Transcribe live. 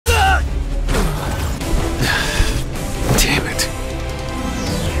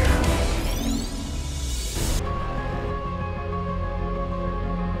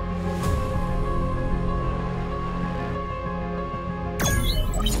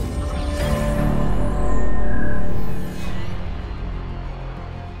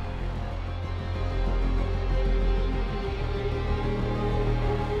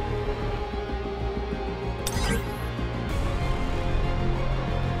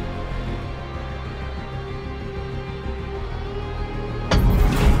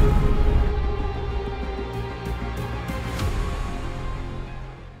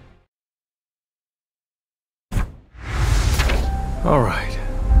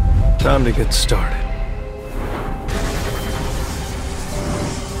Time to get started.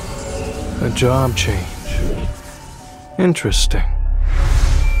 A job change. Interesting.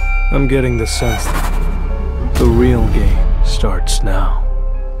 I'm getting the sense that the real game starts now.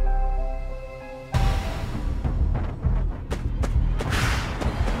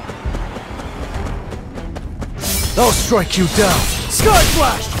 I'll strike you down! Sky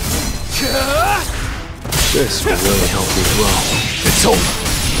Flash! This will really help me grow. It's over!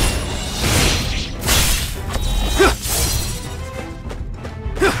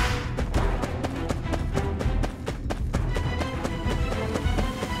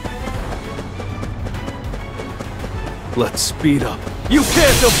 Let's speed up. You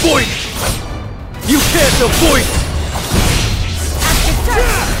can't avoid it! You can't avoid it!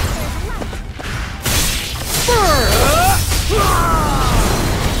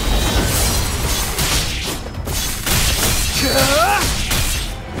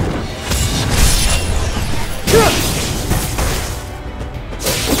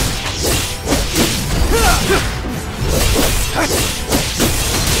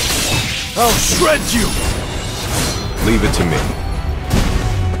 I'll shred you! Leave it to me.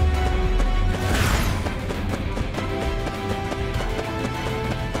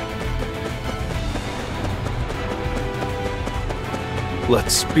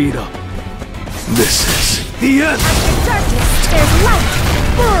 Let's speed up. This is the end! After darkness, there's light!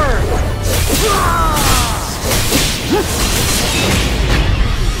 Burn!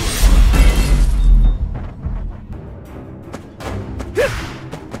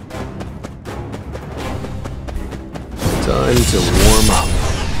 time to warm up.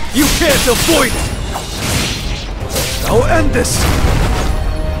 You can't avoid it! I'll end this!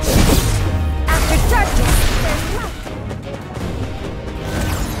 After darkness, there's light!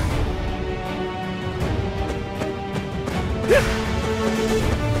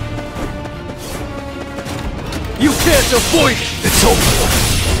 You can't avoid it! It's over!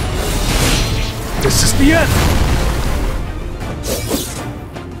 This is the end!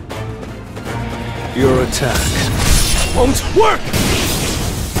 Your attack won't work!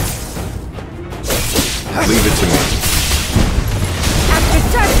 Leave it to me. After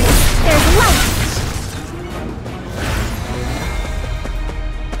darkness, there's light!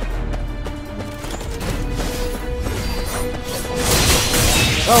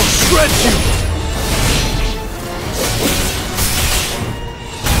 I'll shred you!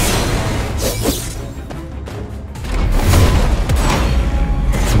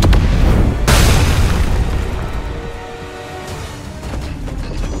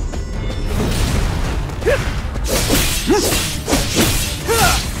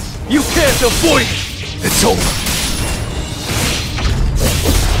 You can't avoid it! It's over!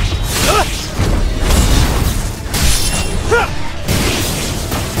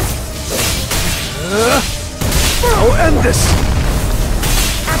 I'll end this!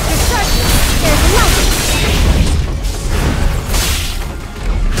 After darkness, there's light!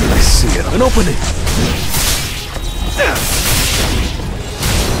 I see it. An opening!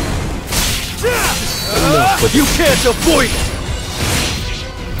 Enough, but you can't avoid it!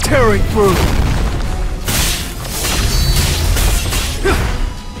 Tearing through!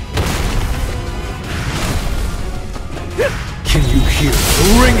 can you hear the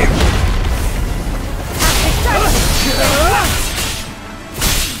ringing? After darkness,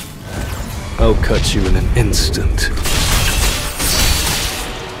 I'll cut you in an instant.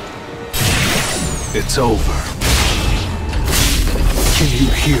 It's over. Can you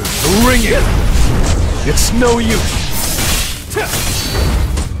hear the ringing? It's no use!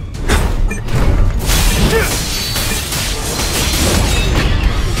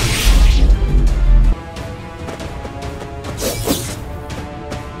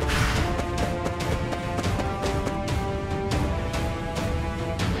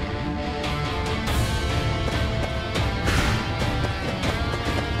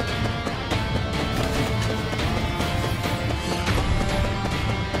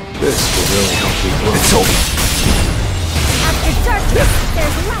 This will really help me grow. It's over! after darkness,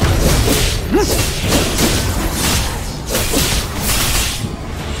 there's light!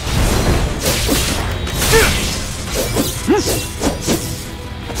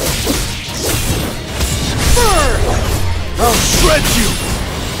 I'll shred you!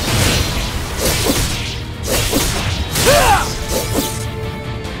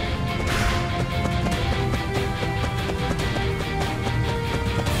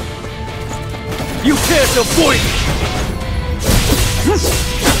 You can't avoid it!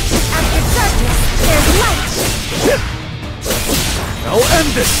 After darkness, there's light! I'll end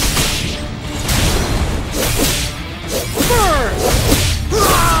this! Burn!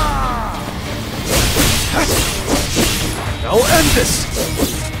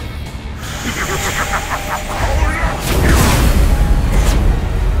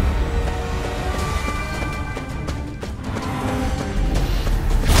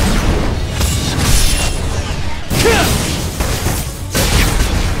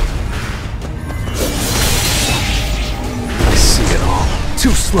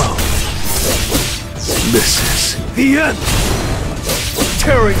 slow. Misses. The end!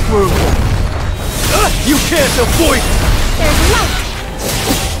 Tearing through! You can't avoid it! There's light!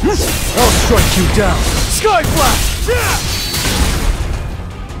 I'll strike you down! Sky Blast!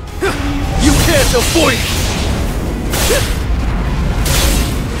 You can't avoid it!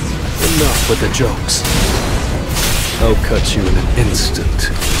 Enough with the jokes. I'll cut you in an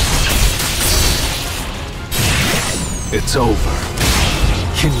instant. It's over.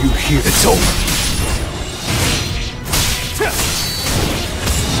 Can you hear? It's over.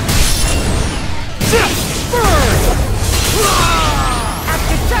 Burn!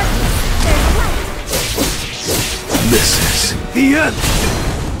 After darkness, there's light! Misses. The end!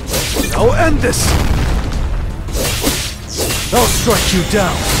 I'll end this! I'll strike you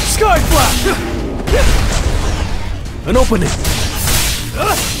down! Sky Blast! An opening.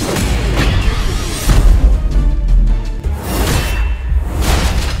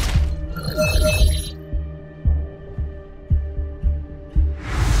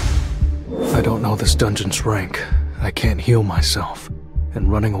 I don't know this dungeon's rank. I can't heal myself,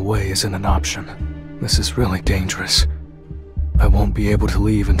 and running away isn't an option. This is really dangerous. I won't be able to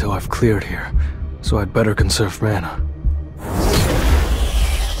leave until I've cleared here, so I'd better conserve mana.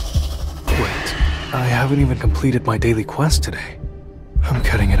 Wait, I haven't even completed my daily quest today. I'm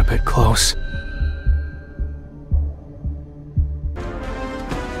cutting it a bit close.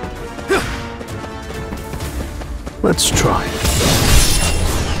 Let's try.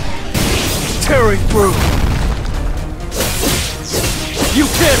 Tearing through! You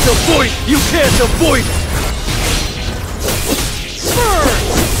can't avoid! You can't avoid! Burn!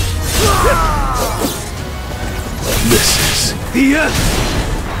 Misses. The end!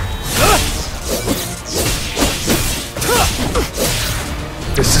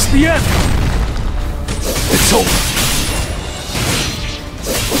 This is the end! It's over.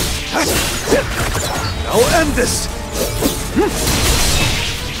 I'll end this!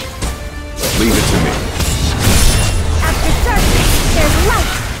 Leave it to me. After darkness, there's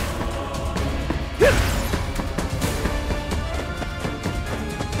light!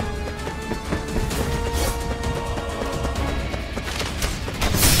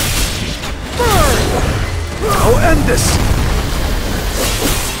 Burn! I'll end this!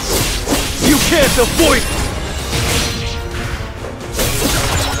 You can't avoid it!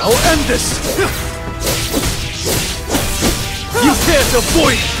 I'll end this! You can't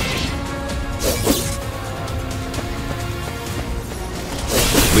avoid it!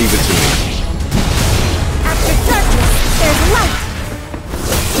 Leave it to me. After darkness, there's light!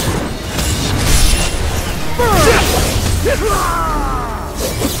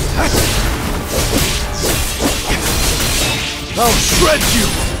 I'll shred you!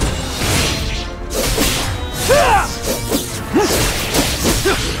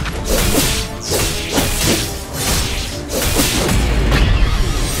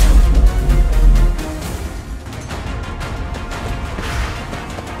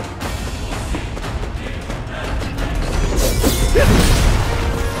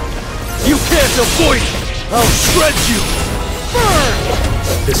 You can't avoid it! I'll shred you! Burn!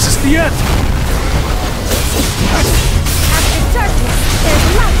 This is the end! After darkness, there's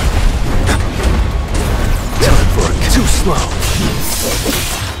light! Time for it. Too slow.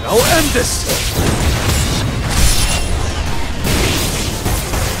 I'll end this!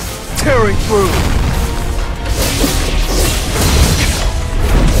 Tearing through!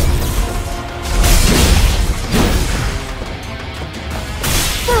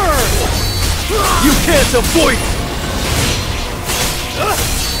 Burn! You can't avoid it!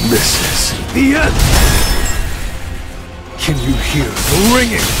 Misses. The end! Can you hear the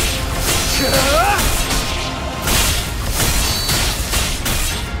ringing?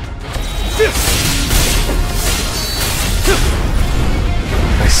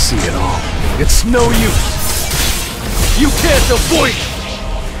 I see it all. It's no use! You can't avoid it!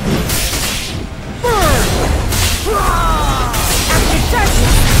 Burn! After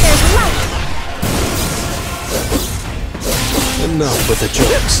darkness, there's light! Enough with the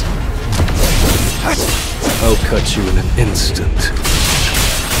jokes. I'll cut you in an instant.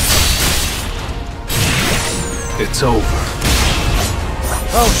 It's over.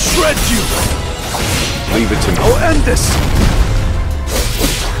 I'll shred you! Leave it to me. I'll end this!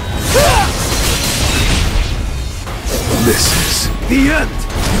 This is The end!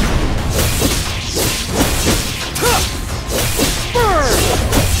 Burn!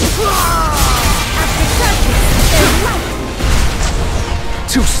 After darkness, there's light!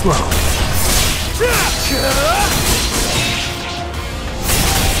 too slow.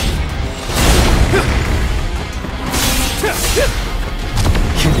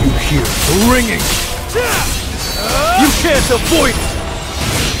 Can you hear the ringing? You can't avoid it!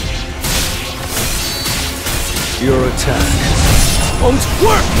 Your attack won't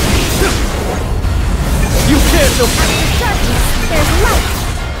work! You can't avoid it! Darkness, there's light!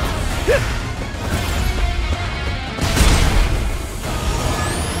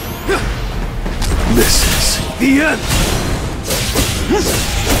 This is the end!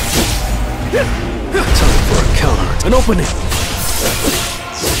 Time for a counter. An opening!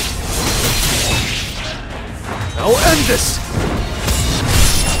 I'll end this!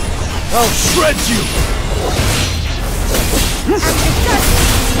 I'll shred you!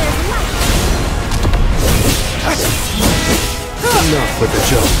 Enough with the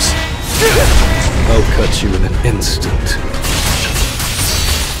jokes. I'll cut you in an instant.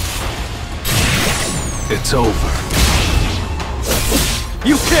 It's over.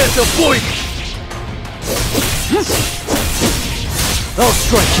 You can't avoid it! I'll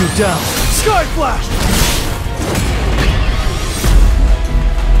strike you down! Sky Flash!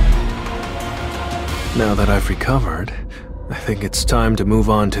 Now that I've recovered, I think it's time to move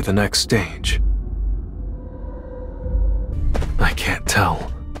on to the next stage. I can't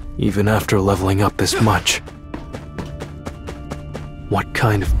tell, even after leveling up this much, what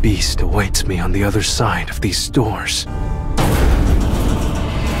kind of beast awaits me on the other side of these doors.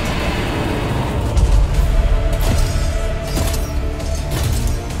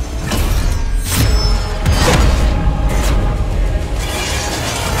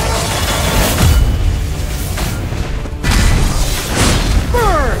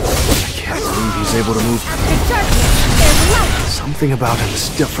 Able to move. Something about him is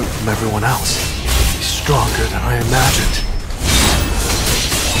different from everyone else. He's stronger than I imagined.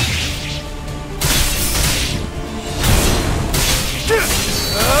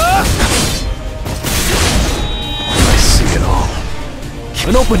 I see it all.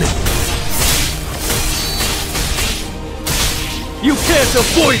 An opening. You can't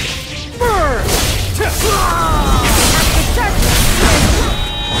avoid it. Burn!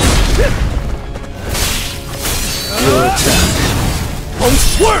 Your attack won't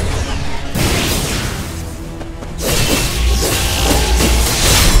work!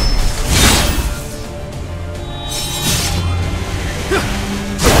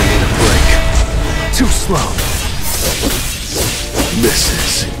 I need a break. Too slow. This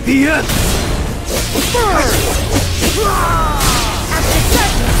is the end!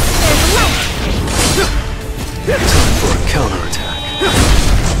 Time for a counterattack.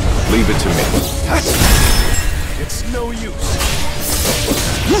 Leave it to me. It's no use.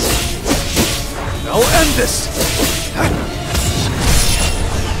 I'll end this!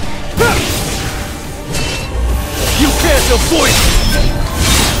 You can't avoid it!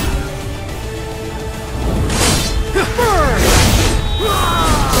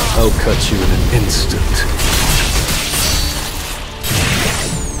 I'll cut you in an instant.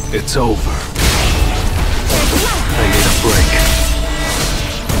 It's over. I need a break.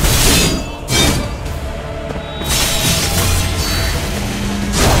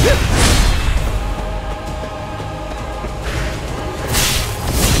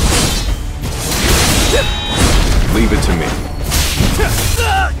 Leave it to me.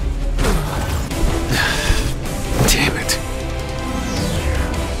 Damn it.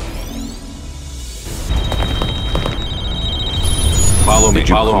 Follow me.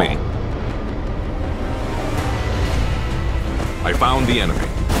 Follow me. I found the enemy.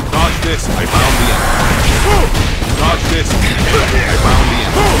 Dodge this. I found the enemy. Dodge this. I found the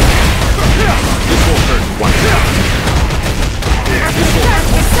enemy. This will hurt. Watch out.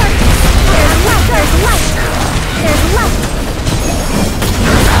 There's light!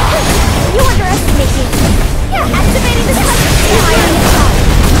 You underestimate me! Yeah, activating the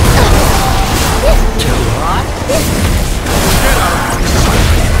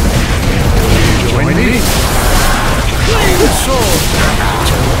Join me? Good soul!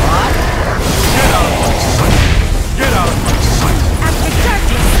 Get out of my sight! Get out of my sight! After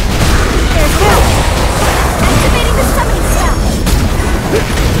darkness, there's light! Activating the summoning spell!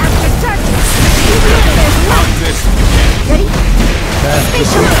 After darkness, there's light! Ready?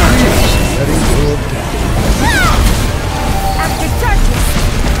 Spatial capture! After darkness,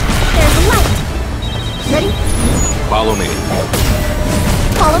 there's light! Ready? Follow me.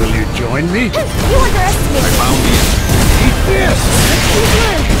 Follow me. Will you join me? You underestimate I me. found the enemy. Eat this! You've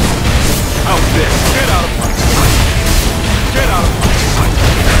learned. Out this. Get out of my sight. Get out of my sight.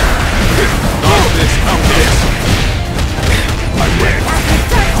 Dodge this. Out this. I'm ready. After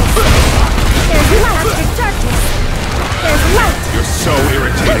darkness, there's light. After darkness, there's light. You're so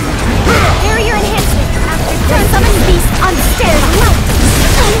irritating. Barrier enhancement. After dark, summon beast on stairs.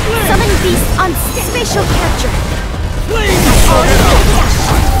 Light.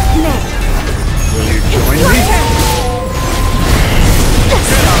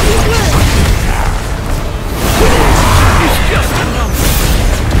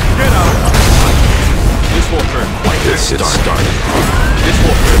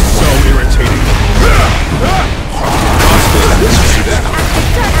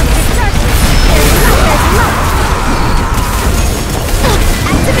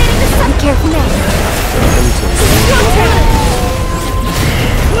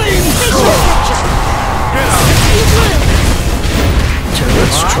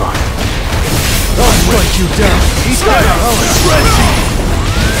 down! I'll shred you!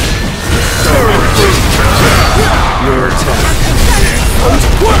 Your attack.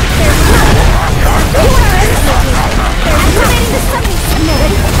 Activating the summoning spell.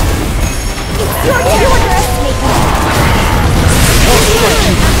 You underestimate me.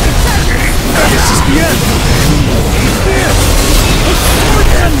 This is the end!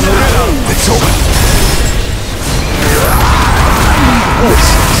 It's over.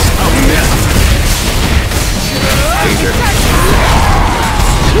 Danger.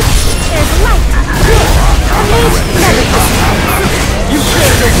 There's light. A mage never disappoints. You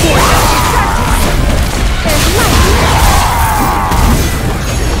can't avoid it! There's light.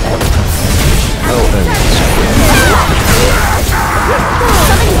 Hell ends.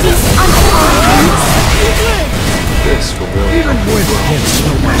 Summoning beast on fire. This will really Even wind can't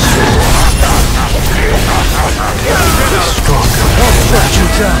slow my soul. stronger. I'll shred you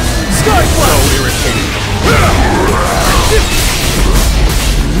down! Skyflash! So irritating.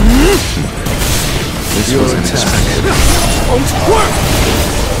 This was unexpected. Encore!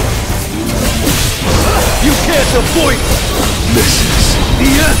 You can't avoid it! This is The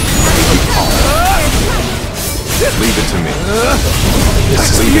end! Leave it to me. this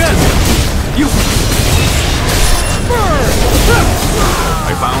is The the end! You...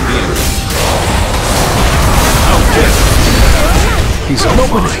 I found the enemy. He's on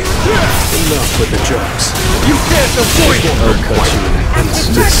mine. Enough with the jokes. You can't avoid it! I'll cut you in an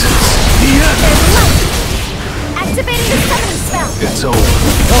instant. This is The end! There's light. Activating the summoning spell. it's over.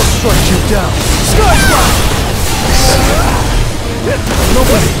 I'll strike you down! Skyflash!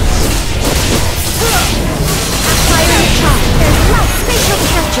 Nobody! Fire and charge. There's light. Spatial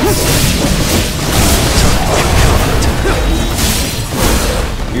capture.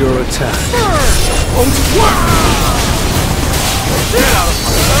 Your attack.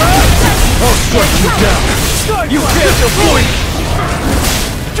 I'll strike you down! You can't avoid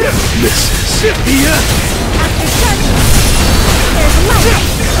it! This is The end! After darkness, there's light.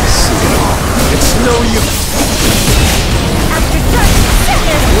 It's no use! After darkness,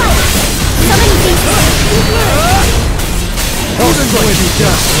 there's light. Summoning beast. I'll strike you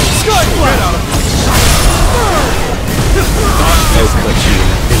down! Skyflash! I'll cut you in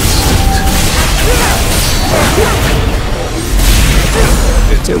an instant.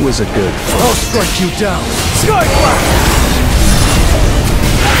 It was a good fight. I'll strike you down! Skyflash!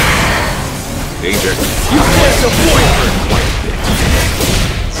 Danger. You can't avoid it! Quite a bit.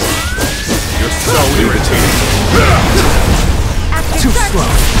 You're so irritating. After Too darkness,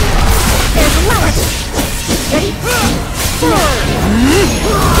 slow. there's light. Ready?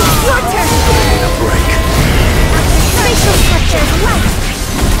 Your turn. Need a break. Spatial capture. There's light.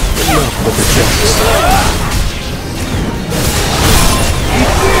 Enough with the jokes.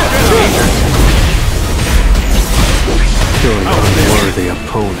 You're an unworthy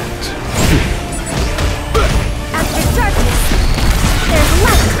opponent. After darkness, there's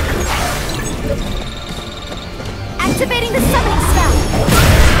light. Activating the summoning spell.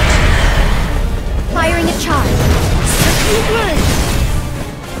 Firing a charge.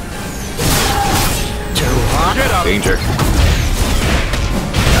 Get out. Danger.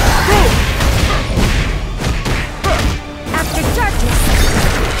 After darkness,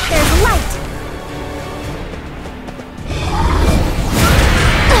 there's light.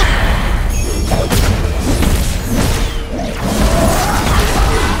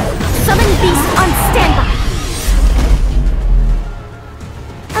 Summon beast on standby.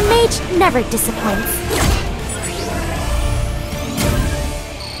 A mage never disappoints.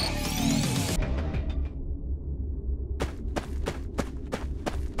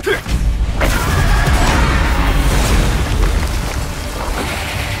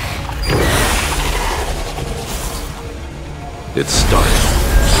 It started.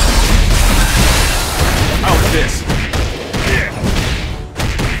 Out this.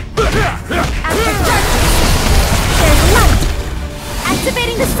 After darkness, there's light.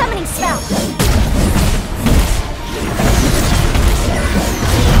 Activating the summoning spell.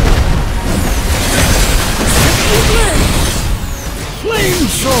 Flame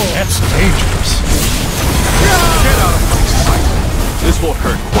soul! That's dangerous. Get out of my sight. This will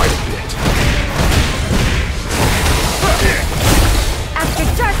hurt quite a bit. After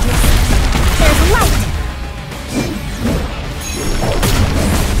darkness, there's light.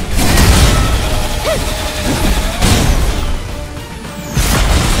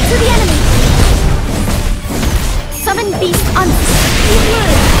 To the enemy. Summon beast on.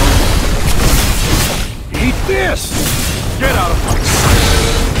 Eat this! Get out of my sight.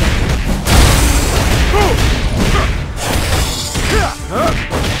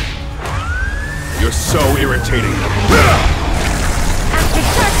 You're so irritating. irritating. After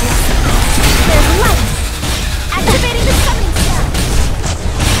darkness, there's light. Activating the summoning spell.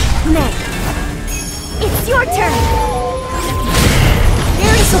 May, it's your turn.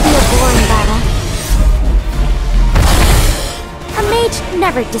 This will be a boring battle. A mage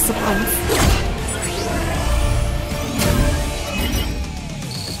never disappoints.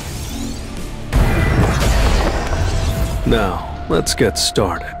 Now, let's get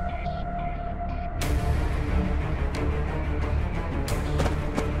started.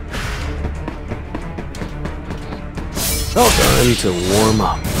 Time to warm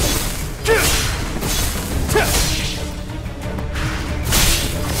up.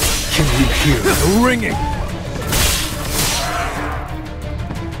 Can you hear the ringing?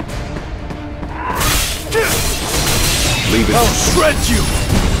 Leave it. I'll shred you!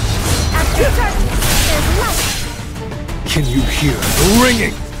 After darkness, there's light. Can you hear the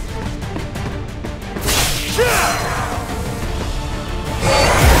ringing?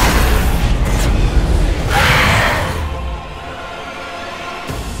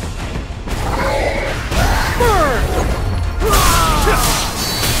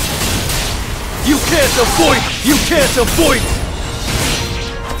 You can't avoid! You can't avoid!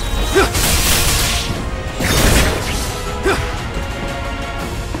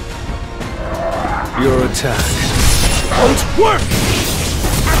 Your attack. Won't work!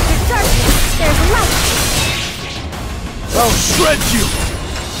 After darkness, there's light. I'll shred you!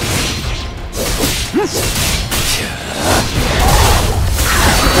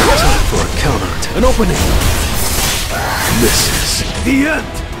 Time for a counter. An opening. This is The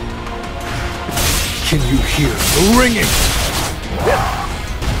end! Can you hear the ringing?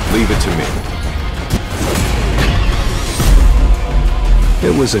 Leave it to me.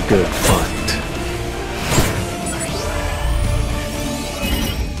 It was a good fight.